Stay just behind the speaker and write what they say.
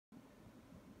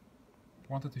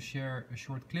wanted to share a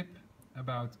short clip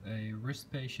about a wrist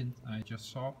patient I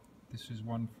just saw. This is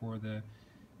one for the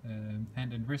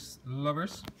hand and wrist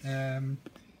lovers.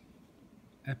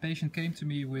 A patient came to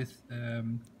me with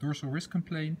dorsal wrist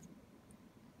complaint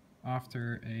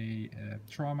after a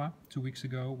trauma 2 weeks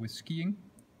ago with skiing.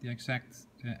 The exact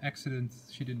accident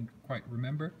she didn't quite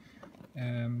remember.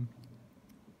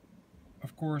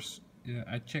 Of course,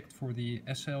 I checked for the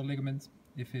SL ligament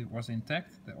if it was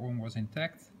intact, the arm was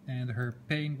intact, and her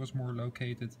pain was more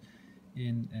located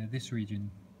in this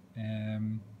region.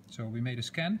 So we made a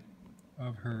scan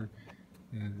of her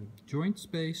joint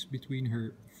space between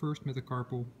her first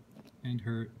metacarpal and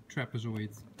her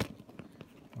trapezoid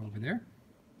over there.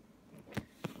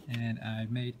 And I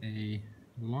made a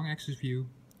long axis view,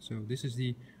 so this is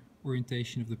the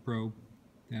orientation of the probe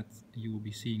that you will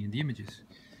be seeing in the images.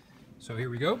 So here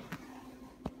we go.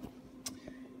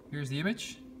 Here's the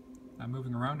image. I'm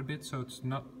moving around a bit so it's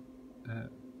not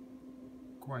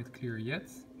quite clear yet.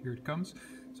 Here it comes.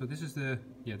 So this is the,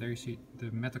 there you see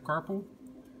the metacarpal.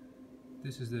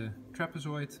 This is the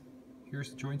trapezoid.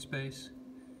 Here's the joint space.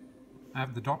 I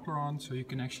have the Doppler on, so you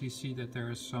can actually see that there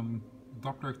is some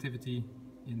Doppler activity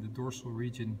in the dorsal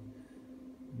region.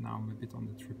 Now I'm a bit on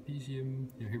the trapezium.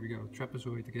 Yeah, here we go,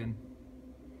 trapezoid again.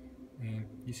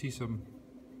 You see some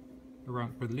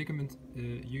around where the ligament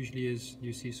usually is,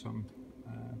 you see some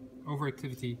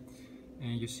overactivity,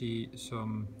 and you see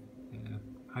some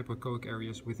hypoechoic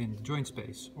areas within the joint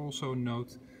space. Also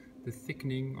note the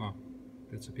thickening, oh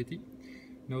that's a pity,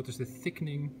 notice the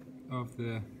thickening of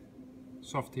the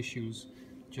soft tissues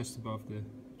just above the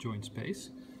joint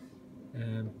space.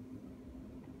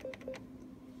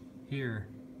 Here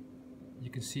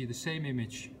you can see the same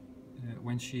image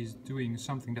when she's doing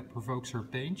something that provokes her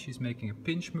pain. She's making a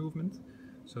pinch movement,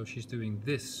 so she's doing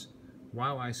this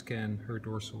while I scan her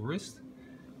dorsal wrist.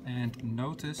 And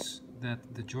notice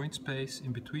that the joint space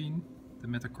in between the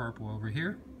metacarpal over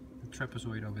here, the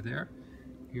trapezoid over there,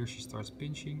 here she starts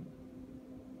pinching,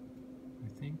 I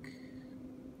think.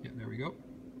 Yeah, there we go.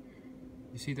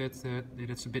 You see that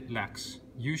it's a bit lax.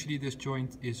 Usually this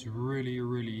joint is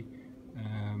really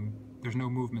there's no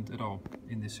movement at all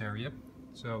in this area.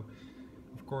 So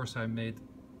of course I made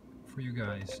for you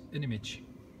guys an image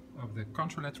of the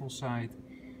contralateral side.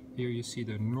 Here you see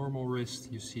the normal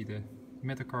wrist, you see the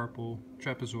metacarpal,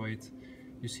 trapezoid,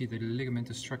 you see the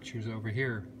ligamentous structures over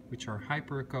here which are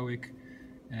hyperechoic,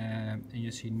 and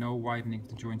you see no widening of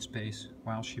the joint space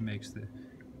while she makes the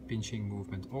pinching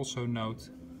movement. Also note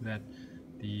that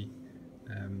the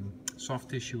soft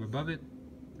tissue above it,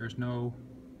 there's no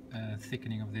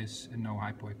thickening of this and no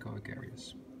hypoechoic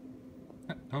areas.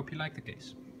 I hope you like the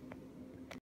case.